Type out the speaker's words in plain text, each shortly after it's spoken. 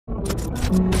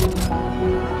I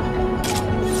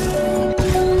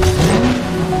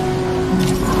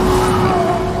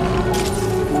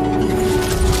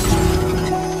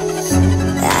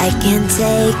can't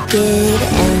take it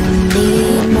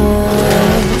anymore.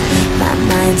 My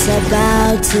mind's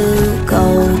about to go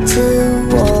to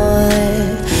war.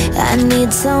 I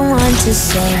need someone to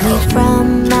save me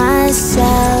from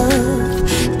myself,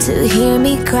 to hear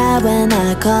me cry when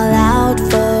I call out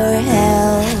for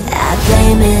help. I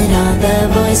blame it on the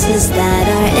voices that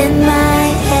are in my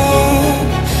head,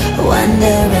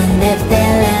 wondering if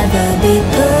they'll ever be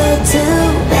put to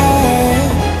bed.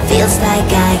 Feels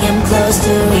like I am close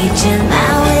to reaching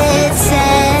my wit's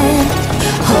end,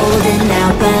 holding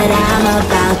out but I'm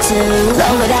about to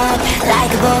blow it up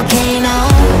like a volcano.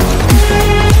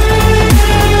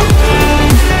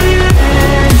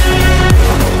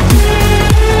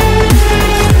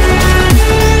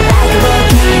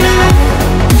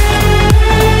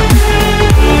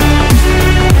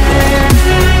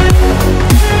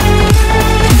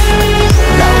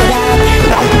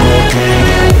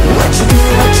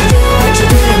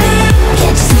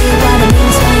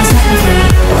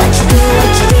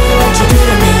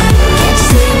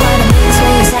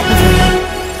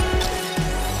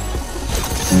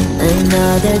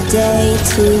 Another day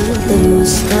to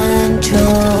lose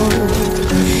control.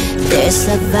 There's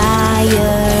a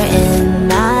fire in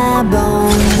my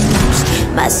bones.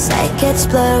 My sight gets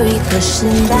blurry,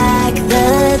 pushing back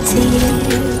the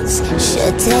tears.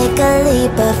 Should take a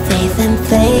leap of faith and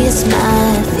face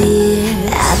my fear.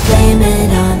 I blame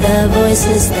it on the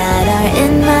voices that are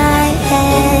in my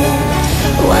head,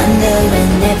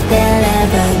 wondering if they'll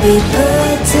ever be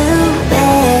put to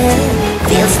bed.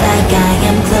 Feels like I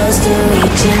am close to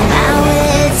reaching my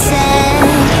wit's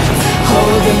end,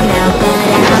 holding out but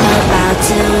I'm about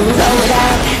to blow it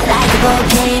up like a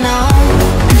volcano.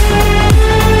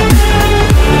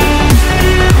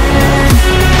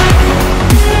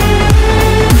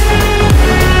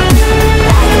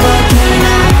 Like a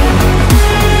volcano.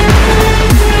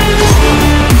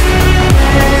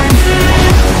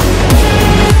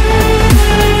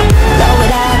 Blow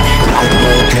it up like a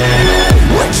volcano.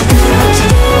 What you do, what you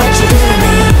do, what you do to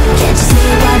me? Can't you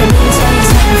see what it means when you're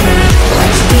setting free?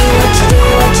 What you do, what you do,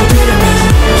 what you do to me?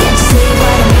 Can't you see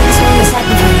what it means when you're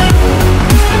setting free?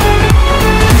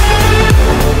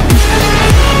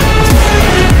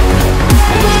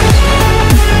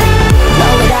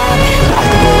 Blow it up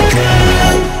like a volcano.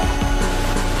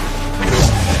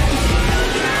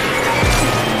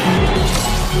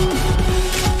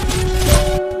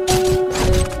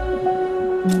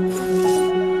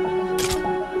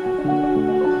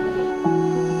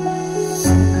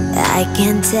 I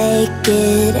can't take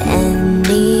it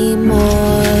anymore.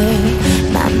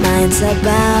 My mind's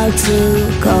about to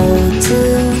go to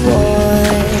war.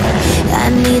 I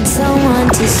need someone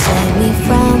to save me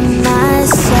from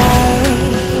myself,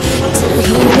 to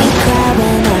hear me cry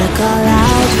when I call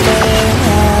out for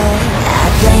help. I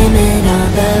blame it on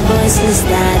the voices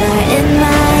that are in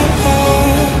my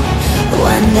head,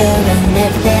 wondering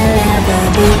if they'll ever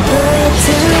be put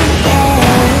to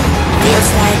bed. Feels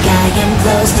like I am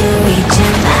close to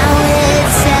reaching my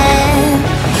wit's end,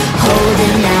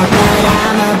 holding out but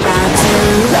I'm about to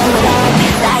blow it up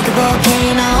like a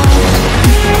volcano.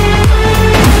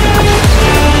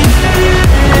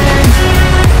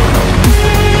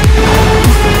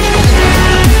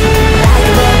 Like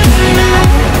a volcano.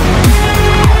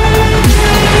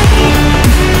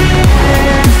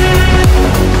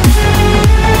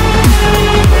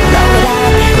 Blow it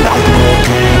up like a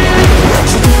volcano. What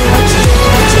you do, what you do,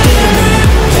 what you do to me?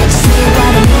 Can't you see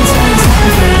what it means when you're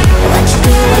setting free? What you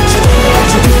do, what you do, what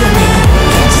you do to me?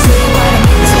 Can't you see what it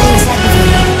means when you're setting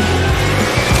free?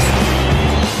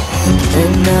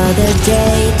 Another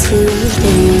day to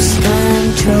lose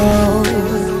control.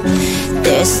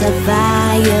 There's a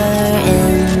fire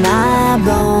in my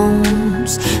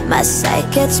bones. My sight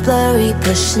gets blurry,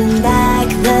 pushing back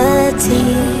the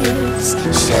tears.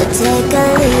 Should take a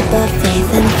leap of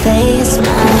faith and face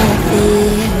my fear.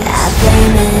 I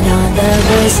blame it on the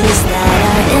voices that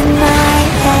are in my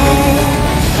head,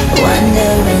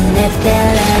 wondering if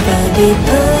they'll ever be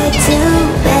put to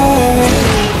bed.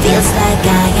 Feels like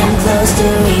I am close to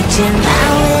reaching my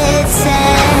wit's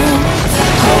end,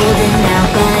 holding out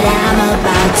but I'm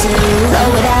about to blow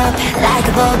it up like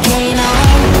a volcano.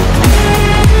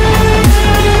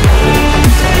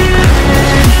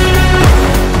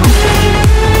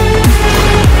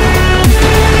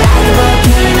 Like a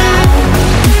volcano.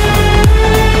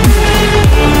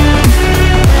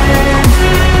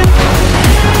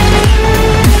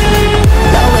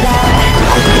 Blow it up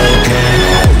like a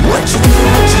volcano. What you do,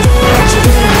 what you do, what you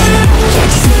do to me? Can't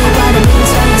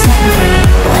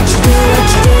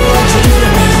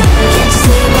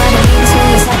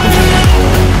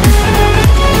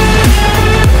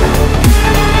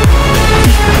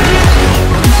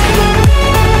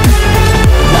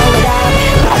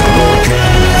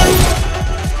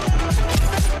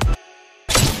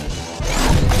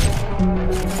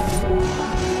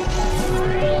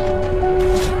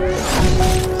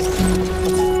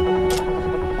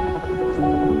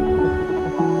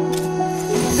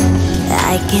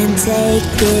I can't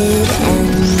take it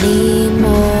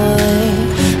anymore.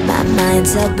 My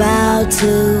mind's about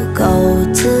to go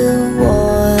to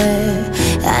war.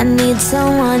 I need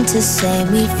someone to save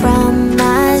me from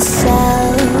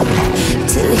myself,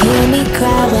 to hear me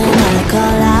cry when I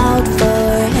call out for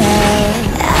help.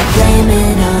 I blame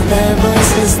it on the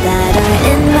voices that are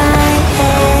in my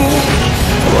head,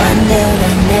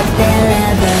 wondering if they'll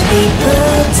ever be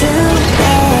put to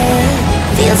bed.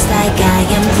 Feels like I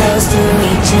am close to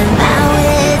reaching my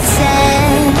wit's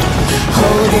end,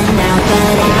 holding out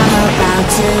but I'm about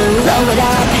to blow it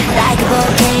up like a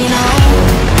volcano.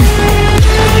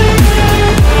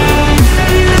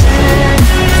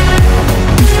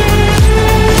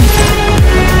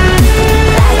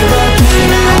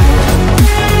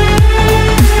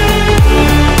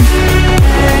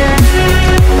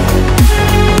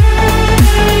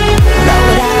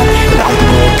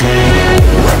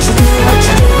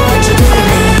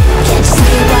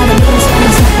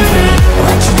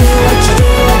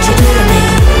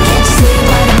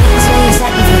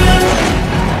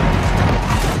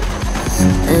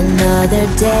 Another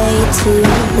day to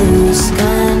lose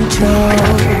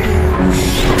control.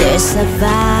 There's a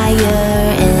fire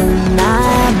in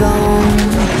my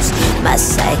bones. My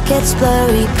sight gets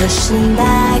blurry, pushing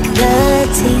back the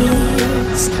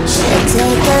tears. Should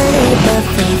take a leap of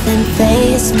faith and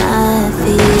face my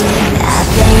fear. I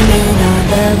blame it on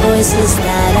the voices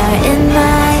that are in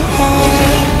my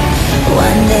head,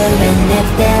 wondering if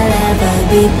they'll ever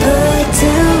be put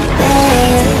to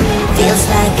bed. Feels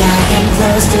like I am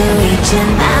close to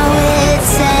reaching my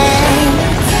wit's end,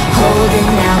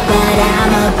 holding out but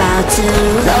I'm about to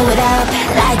blow it up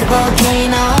like a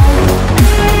volcano.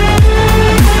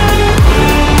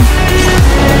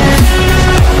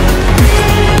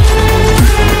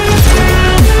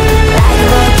 Like a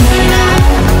volcano.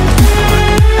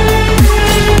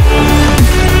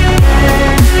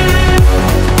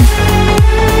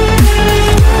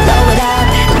 Blow it up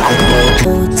like a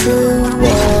volcano.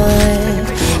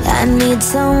 I need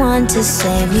someone to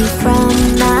save me from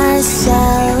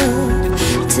myself,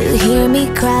 to hear me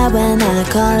cry when I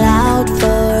call out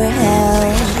for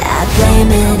help. I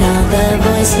blame it on the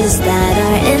voices that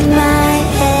are in my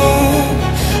head,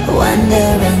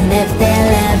 wondering if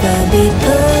they'll ever be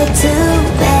put to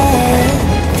bed.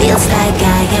 Feels like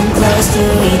I am close to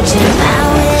reaching my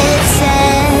wit's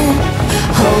end,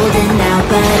 holding out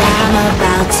but I'm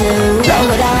about to blow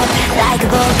it up like a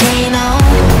volcano.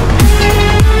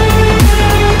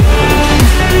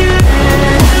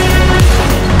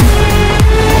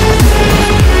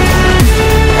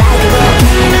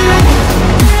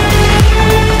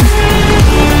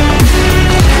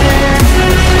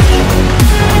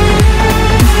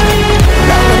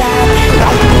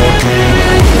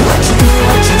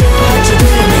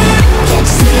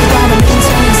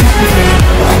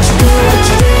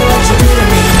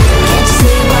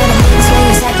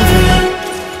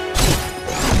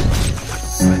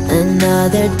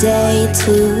 Another day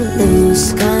to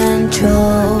lose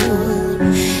control.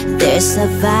 There's a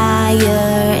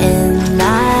fire in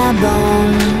my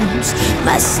bones.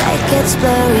 My sight gets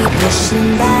blurry,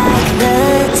 pushing back the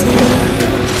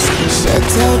tears. Should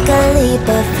take a leap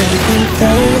of faith and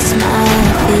face my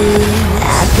fear.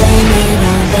 I blame it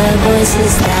on